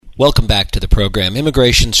Welcome back to the program.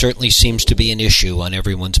 Immigration certainly seems to be an issue on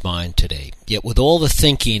everyone's mind today. Yet with all the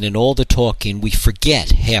thinking and all the talking, we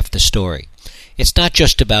forget half the story. It's not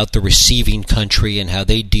just about the receiving country and how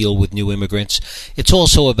they deal with new immigrants. It's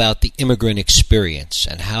also about the immigrant experience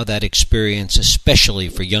and how that experience, especially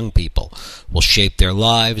for young people, will shape their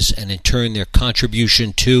lives and in turn their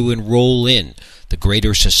contribution to and role in the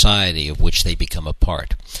greater society of which they become a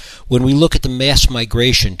part. When we look at the mass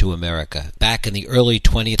migration to America back in the early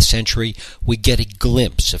 20th century, we get a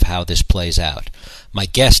glimpse of how this plays out. My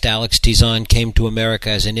guest, Alex Tizon, came to America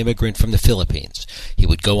as an immigrant from the Philippines. He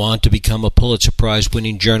would go on to become a Pulitzer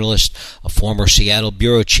Prize-winning journalist, a former Seattle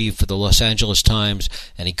bureau chief for the Los Angeles Times,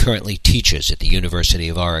 and he currently teaches at the University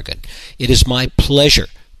of Oregon. It is my pleasure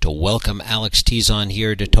to welcome Alex Tizon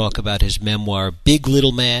here to talk about his memoir, Big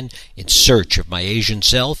Little Man, In Search of My Asian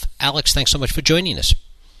Self. Alex, thanks so much for joining us.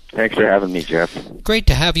 Thanks for having me, Jeff. Great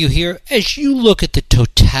to have you here. As you look at the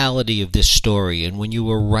totality of this story and when you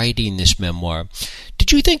were writing this memoir,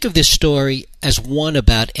 did you think of this story as one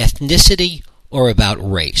about ethnicity or about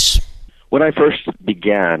race? When I first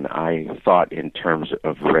began, I thought in terms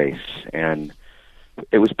of race, and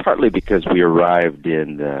it was partly because we arrived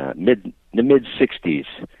in the mid-'60s.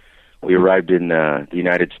 We arrived in the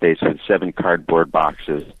United States with 7 cardboard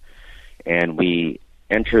boxes, and we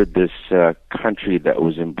entered this country that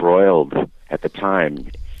was embroiled at the time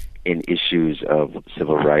in issues of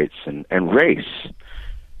civil rights and race.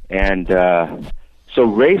 And so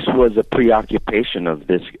race was a preoccupation of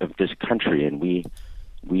this country, and we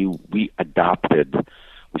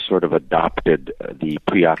sort of adopted the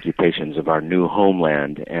preoccupations of our new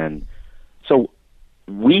homeland. And so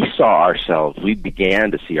we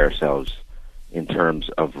began to see ourselves in terms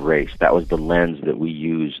of race. That was the lens that we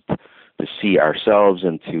used to see ourselves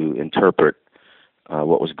and to interpret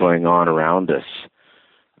what was going on around us.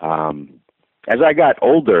 As I got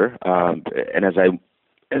older, and as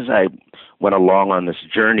I went along on this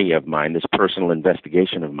journey of mine, this personal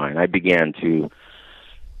investigation of mine, I began to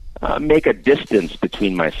make a distance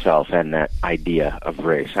between myself and that idea of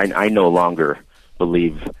race. I no longer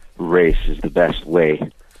believe race is the best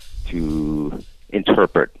way to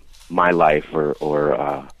interpret my life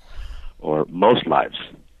or most lives.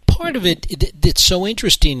 Part of it that's so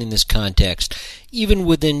interesting in this context, even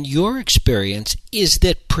within your experience, is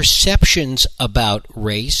that perceptions about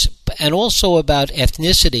race and also about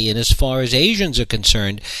ethnicity, and as far as Asians are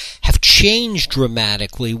concerned, have changed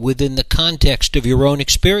dramatically within the context of your own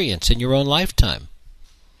experience in your own lifetime.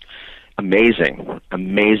 Amazing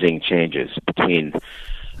changes between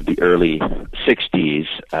the early 60s.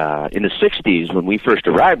 In the 60s, when we first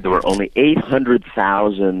arrived, there were only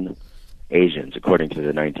 800,000 Asians, according to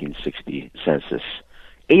the 1960 census.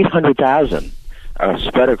 800,000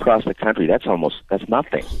 spread across the country. That's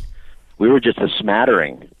nothing. We were just a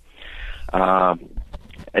smattering. And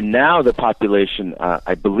now the population,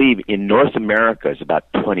 I believe, in North America is about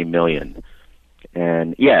 20 million.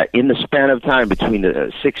 And yeah, in the span of time between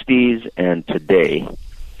the 60s and today,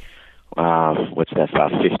 what's that,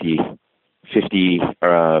 about 50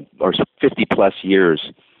 plus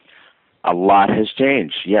years, a lot has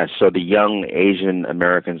changed, yes. So the young Asian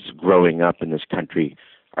Americans growing up in this country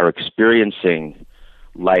are experiencing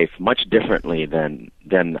life much differently than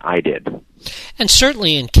I did. And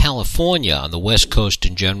certainly in California, on the West Coast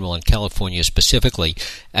in general, and California specifically,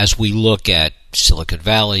 as we look at Silicon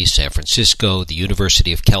Valley, San Francisco, the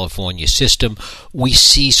University of California system, we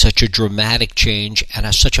see such a dramatic change and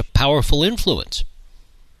such a powerful influence.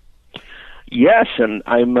 Yes, and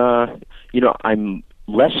I'm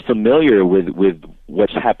less familiar with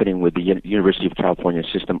what's happening with the University of California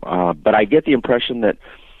system, but I get the impression that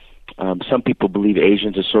some people believe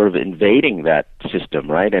Asians are sort of invading that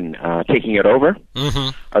system, right, and taking it over. Mm-hmm.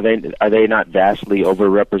 Are they not vastly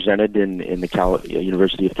overrepresented in the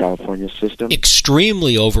University of California system?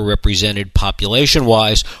 Extremely overrepresented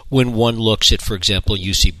population-wise when one looks at, for example,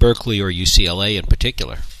 UC Berkeley or UCLA in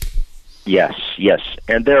particular. Yes,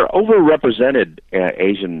 and they're overrepresented.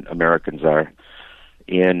 Asian Americans are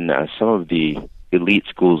in some of the elite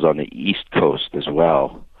schools on the East Coast as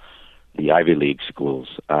well, the Ivy League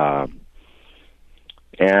schools, and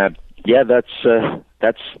yeah, that's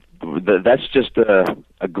just a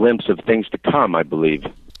glimpse of things to come, I believe.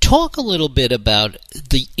 Talk a little bit about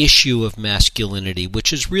the issue of masculinity,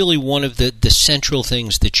 which is really one of the central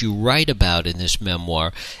things that you write about in this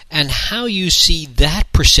memoir, and how you see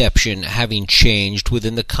that perception having changed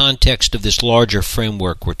within the context of this larger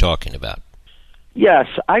framework we're talking about. Yes,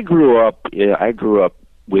 I grew up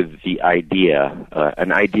with the idea,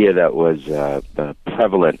 an idea that was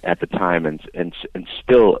prevalent at the time and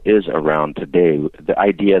still is around today, the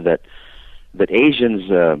idea that Asians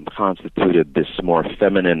constituted this more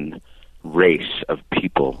feminine race of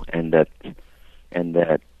people, and that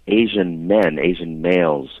Asian men, Asian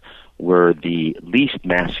males, were the least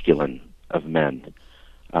masculine of men.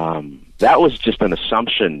 That was just an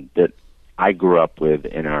assumption that I grew up with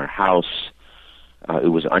in our house. It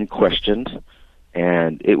was unquestioned,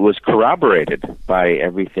 and it was corroborated by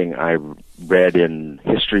everything I read in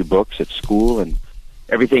history books at school and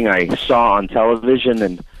everything I saw on television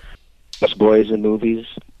and boys in movies.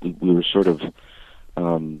 We were sort of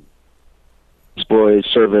boys,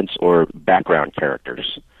 servants, or background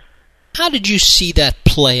characters. How did you see that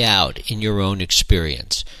play out in your own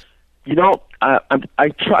experience? You know, I'm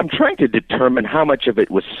trying to determine how much of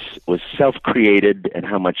it was self-created and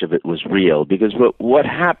how much of it was real. Because what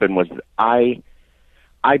happened was I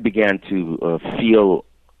began to feel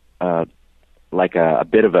like a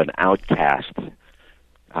bit of an outcast,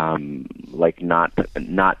 like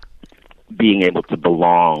not being able to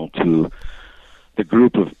belong to the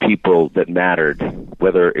group of people that mattered,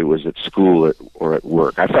 whether it was at school or at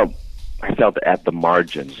work. I felt at the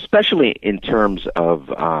margins, especially in terms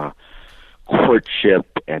of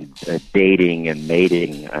courtship and dating and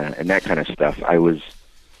mating and that kind of stuff. I was,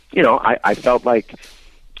 I felt like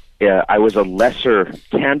I was a lesser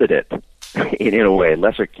candidate, in a way,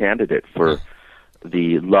 lesser for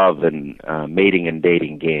the love and mating and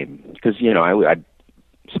dating game. Because, I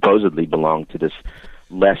supposedly belonged to this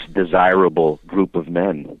less desirable group of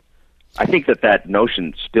men. I think that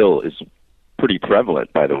notion still is pretty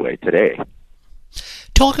prevalent, by the way, today.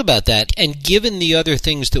 Talk about that, and given the other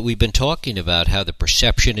things that we've been talking about, how the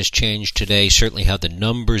perception has changed today, certainly how the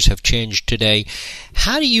numbers have changed today,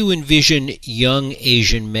 how do you envision young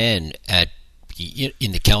Asian men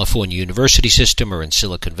in the California university system or in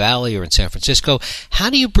Silicon Valley or in San Francisco, how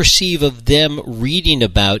do you perceive of them reading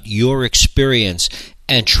about your experience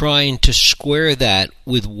and trying to square that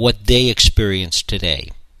with what they experience today?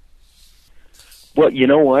 Well, you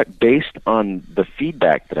know what? Based on the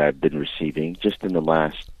feedback that I've been receiving just in the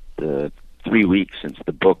last 3 weeks since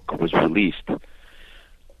the book was released,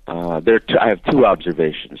 I have two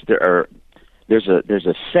observations. There's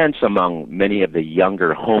a sense among many of the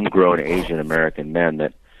younger, homegrown Asian American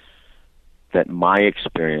men that my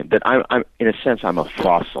experience, that I'm in a sense I'm a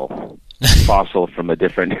fossil from a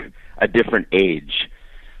different age.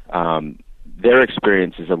 Their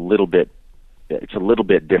experience is a little bit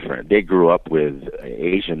different. They grew up with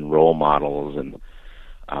Asian role models,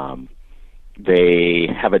 and they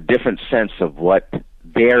have a different sense of what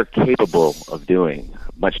they're capable of doing,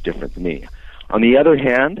 much different than me. On the other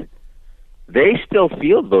hand, they still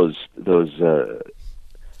feel the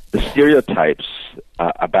stereotypes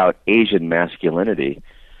about Asian masculinity.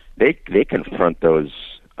 They confront those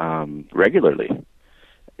regularly.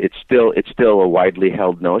 It's still a widely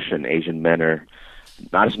held notion. Asian men are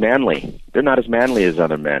not as manly. They're not as manly as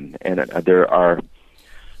other men, and there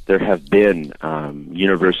have been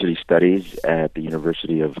university studies at the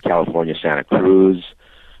University of California, Santa Cruz,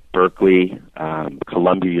 Berkeley,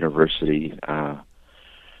 Columbia University,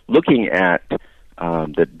 looking at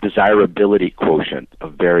the desirability quotient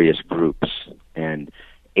of various groups, and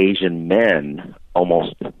Asian men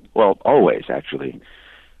always actually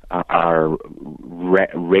are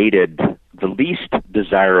rated the least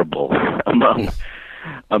desirable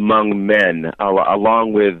among men,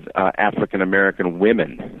 along with African American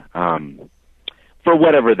women, for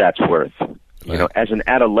whatever that's worth. Right. As an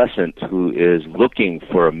adolescent who is looking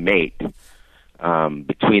for a mate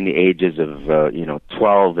between the ages of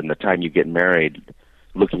 12 and the time you get married,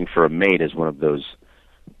 looking for a mate is one of those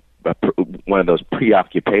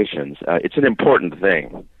preoccupations. It's an important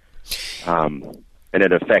thing, and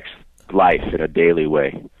it affects life in a daily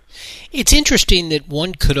way. It's interesting that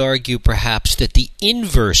one could argue perhaps that the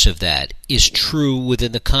inverse of that is true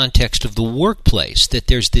within the context of the workplace, that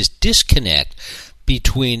there's this disconnect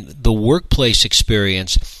between the workplace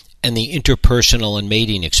experience and the interpersonal and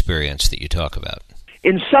mating experience that you talk about.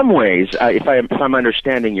 In some ways, if I'm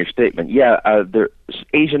understanding your statement,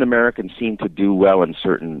 Asian Americans seem to do well in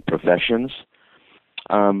certain professions,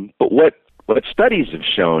 but what studies have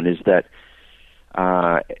shown is that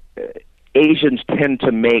Asians tend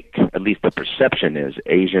to make, at least the perception is,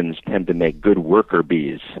 Asians tend to make good worker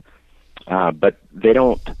bees, but they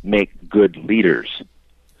don't make good leaders.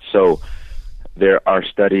 So there are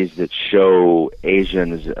studies that show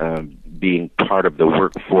Asians being part of the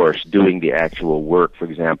workforce, doing the actual work, for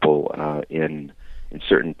example, in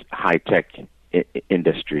certain high-tech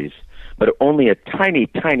industries, but only a tiny,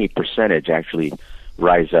 tiny percentage actually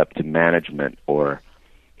rise up to management or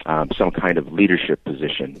some kind of leadership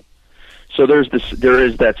position. So there is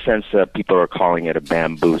that sense that people are calling it a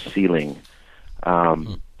bamboo ceiling,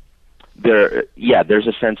 There's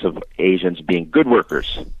a sense of Asians being good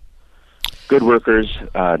workers,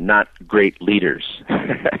 not great leaders.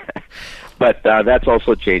 But that's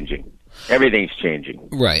also changing. Everything's changing.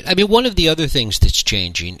 Right. I mean, one of the other things that's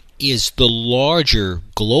changing is the larger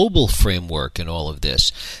global framework in all of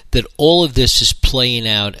this, that all of this is playing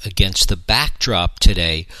out against the backdrop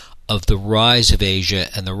today of the rise of Asia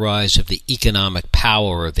and the rise of the economic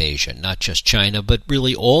power of Asia, not just China, but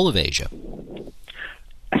really all of Asia.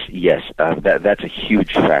 Yes, that's a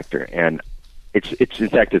huge factor, and it's in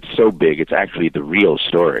fact it's so big. It's actually the real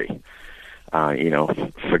story.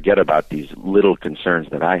 Forget about these little concerns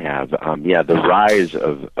that I have. The rise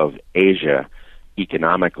of Asia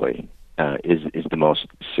economically is the most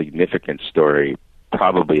significant story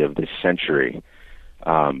probably of this century.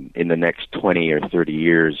 In the next 20 or 30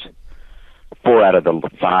 years, 4 out of the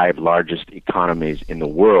 5 largest economies in the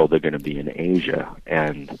world are going to be in Asia,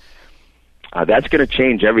 and that's going to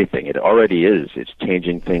change everything. It already is. It's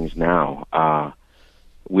changing things now.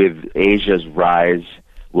 With Asia's rise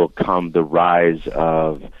will come the rise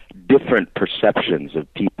of different perceptions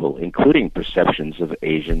of people, including perceptions of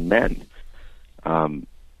Asian men.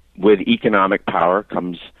 With economic power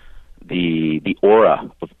comes the aura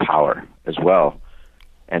of power as well.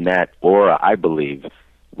 And that aura, I believe,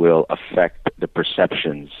 will affect the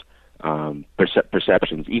perceptions,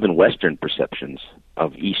 even Western perceptions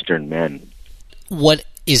of Eastern men. What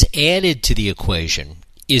is added to the equation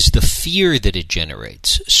is the fear that it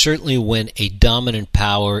generates. Certainly when a dominant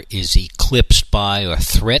power is eclipsed by or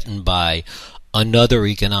threatened by another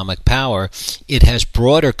economic power, it has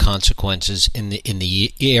broader consequences in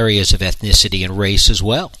the areas of ethnicity and race as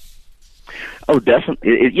well. Oh,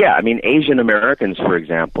 definitely. Yeah, I mean, Asian Americans, for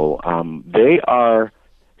example, they are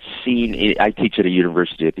seen. I teach at a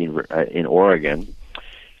university in Oregon,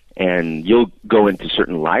 and you'll go into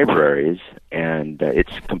certain libraries, and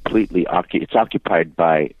it's completely occupied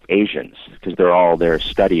by Asians because they're all there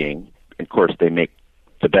studying. Of course, they make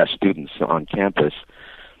the best students on campus.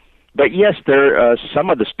 But yes, some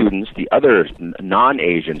of the students, the other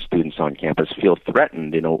non-Asian students on campus, feel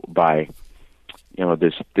threatened, by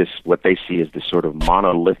this what they see as this sort of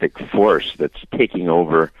monolithic force that's taking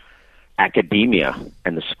over academia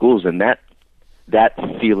and the schools, and that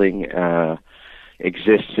feeling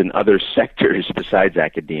exists in other sectors besides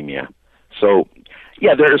academia. So,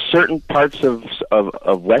 yeah, there are certain parts of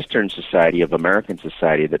Western society, of American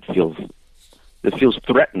society, that feels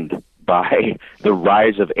threatened by the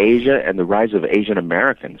rise of Asia and the rise of Asian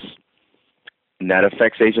Americans, and that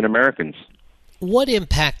affects Asian Americans. What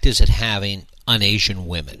impact is it having on Asian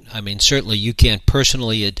women? I mean, certainly you can't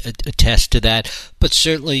personally attest to that, but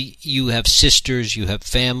certainly you have sisters, you have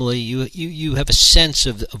family, you have a sense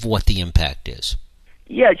of what the impact is.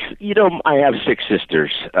 Yeah, I have 6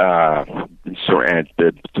 sisters, and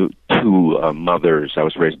two mothers. I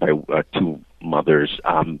was raised by 2 mothers,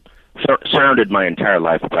 surrounded my entire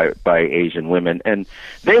life by Asian women, and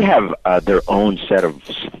they have their own set of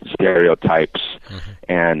stereotypes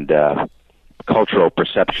and cultural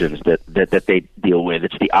perceptions that they deal with.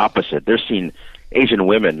 It's the opposite. Asian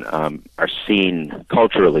women are seen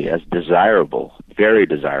culturally as desirable, very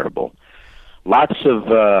desirable. Lots of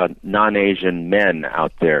non-Asian men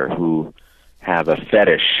out there who have a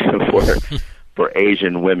fetish for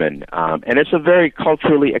Asian women, and it's a very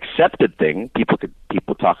culturally accepted thing.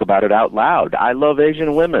 People talk about it out loud. I love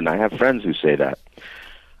Asian women. I have friends who say that,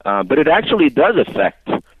 but it actually does affect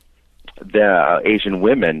the Asian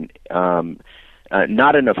women,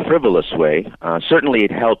 not in a frivolous way. Certainly,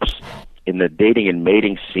 it helps in the dating and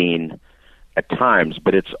mating scene at times,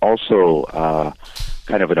 but it's also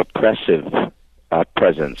kind of an oppressive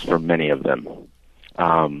presence for many of them.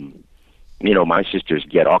 My sisters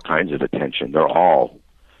get all kinds of attention. They're all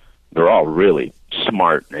really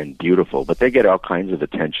smart and beautiful, but they get all kinds of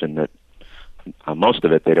attention that most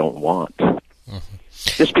of it they don't want. Mm-hmm.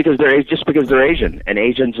 Just because they're Asian, and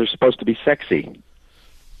Asians are supposed to be sexy.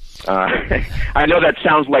 I know that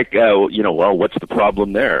sounds like well, what's the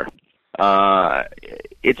problem there?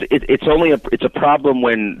 It's a problem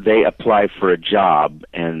when they apply for a job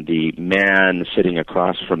and the man sitting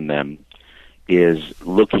across from them is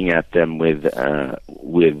looking at them with a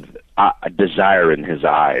desire in his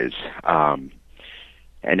eyes, and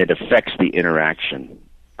it affects the interaction.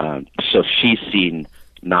 So she's seen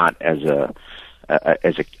not as a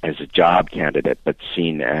job candidate, but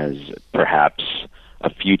seen as perhaps a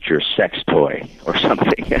future sex toy or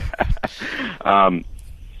something.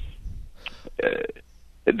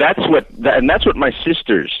 That's what my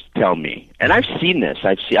sisters tell me, and I've seen this.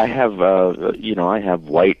 I have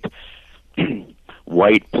white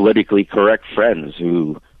politically correct friends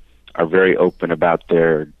who are very open about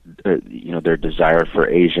their their desire for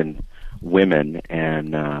Asian women,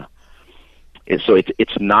 and so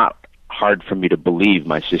it's not hard for me to believe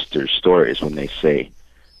my sister's stories when they say,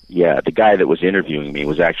 yeah, the guy that was interviewing me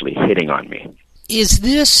was actually hitting on me. Is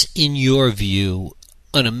this, in your view,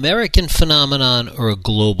 an American phenomenon or a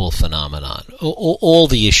global phenomenon? All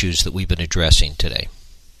the issues that we've been addressing today.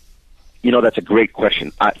 That's a great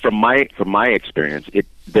question. From my experience,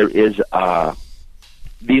 there is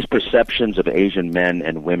these perceptions of Asian men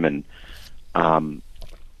and women.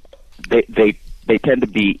 They tend to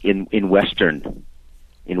be in Western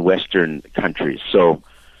countries. So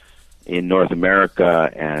in North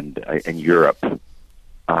America and Europe,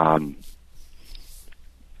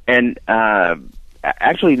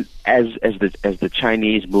 actually, as the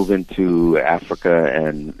Chinese move into Africa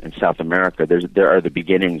and South America, there are the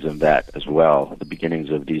beginnings of that as well, the beginnings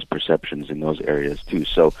of these perceptions in those areas too.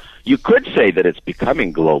 So you could say that it's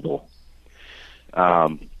becoming global.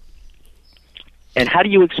 And how do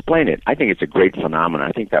you explain it? I think it's a great phenomenon.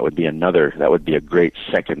 I think that would be a great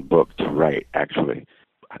second book to write, actually.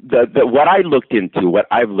 What I've looked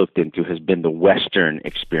into has been the Western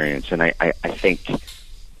experience, and I think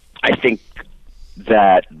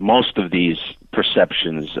that most of these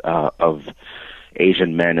perceptions of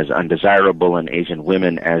Asian men as undesirable and Asian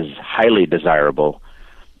women as highly desirable,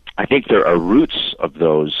 I think there are roots of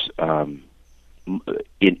those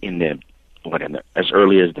as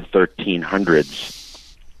early as the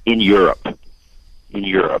 1300s in Europe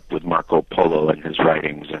with Marco Polo and his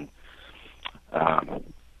writings, and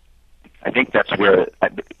I think that's where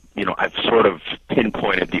I've sort of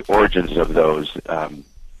pinpointed the origins of those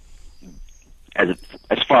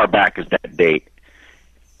as far back as that date,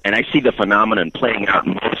 and I see the phenomenon playing out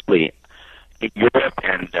mostly in Europe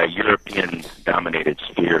and European-dominated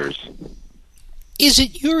spheres. Is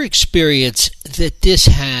it your experience that this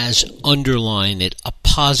has underlying it a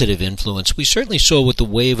positive influence? We certainly saw with the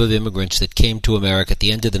wave of immigrants that came to America at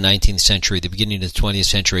the end of the 19th century, the beginning of the 20th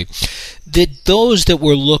century, that those that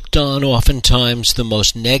were looked on oftentimes the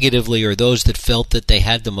most negatively, or those that felt that they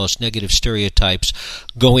had the most negative stereotypes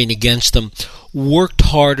going against them, worked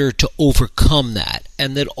harder to overcome that,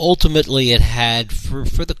 and that ultimately it had,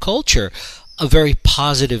 for the culture, a very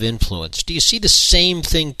positive influence. Do you see the same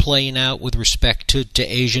thing playing out with respect to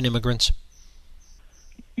Asian immigrants?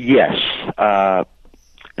 Yes. I'm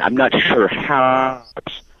not sure how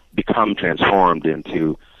it's become transformed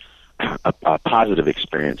into a positive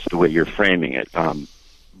experience, the way you're framing it.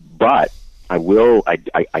 But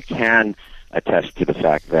I can attest to the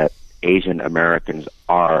fact that Asian Americans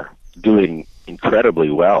are doing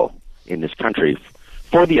incredibly well in this country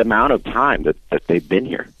for the amount of time that they've been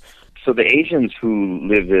here. So the Asians who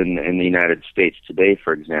live in the United States today,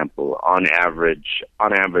 for example, on average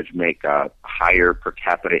make a higher per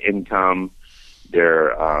capita income.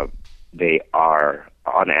 They are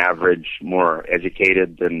on average more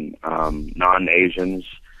educated than non-Asians.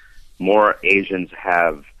 More Asians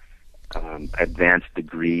have advanced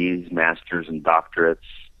degrees, masters and doctorates.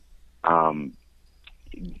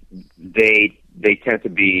 They tend to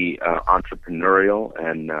be entrepreneurial,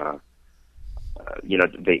 and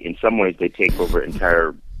they, in some ways, they take over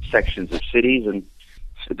entire sections of cities, and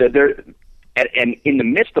and in the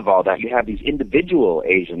midst of all that, you have these individual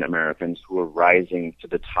Asian Americans who are rising to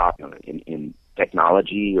the top in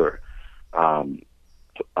technology or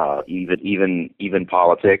even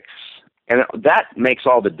politics, and that makes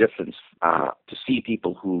all the difference to see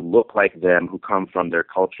people who look like them, who come from their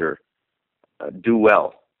culture, do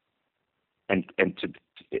well, and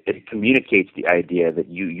it communicates the idea that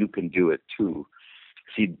you can do it too.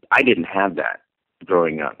 See, I didn't have that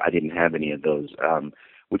growing up. I didn't have any of those,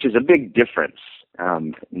 which is a big difference.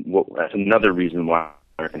 That's another reason why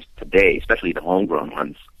today, especially the homegrown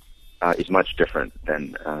ones, is much different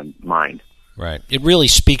than mine. Right. It really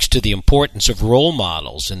speaks to the importance of role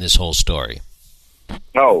models in this whole story.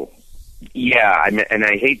 Oh, yeah. And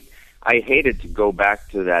I hated to go back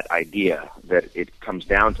to that idea that it comes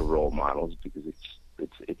down to role models, because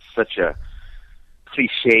it's such a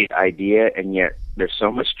cliched idea, and yet there's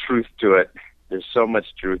so much truth to it.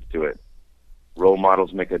 Role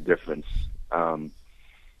models make a difference. So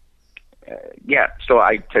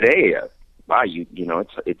today,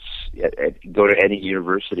 go to any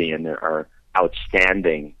university and there are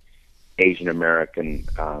outstanding Asian American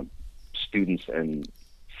students and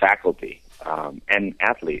faculty and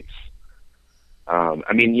athletes.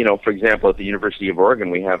 For example, at the University of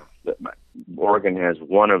Oregon, Oregon has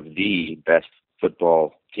one of the best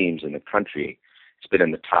football teams in the country. It's been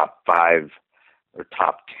in the top 5 or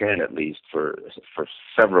top 10 at least for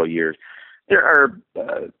several years. There are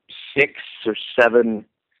 6 or 7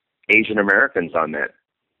 Asian Americans on that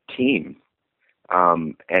team.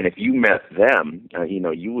 And if you met them,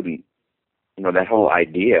 you wouldn't, that whole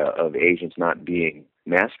idea of Asians not being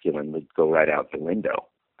masculine would go right out the window.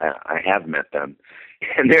 I have met them,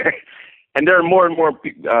 and there are more and more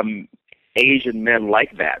Asian men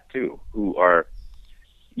like that too, who are,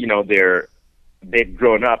 they've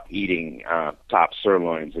grown up eating top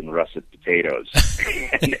sirloins and russet potatoes,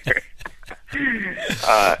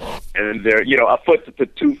 and they're a foot to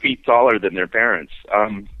 2 feet taller than their parents.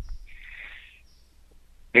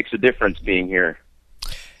 Makes a difference being here.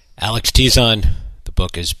 Alex Tizon, the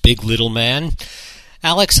book is Big Little Man.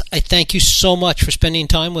 Alex, I thank you so much for spending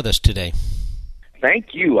time with us today.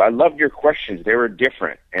 Thank you. I loved your questions. They were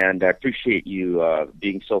different, and I appreciate you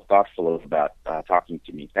being so thoughtful about talking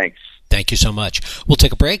to me. Thanks. Thank you so much. We'll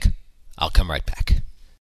take a break. I'll come right back.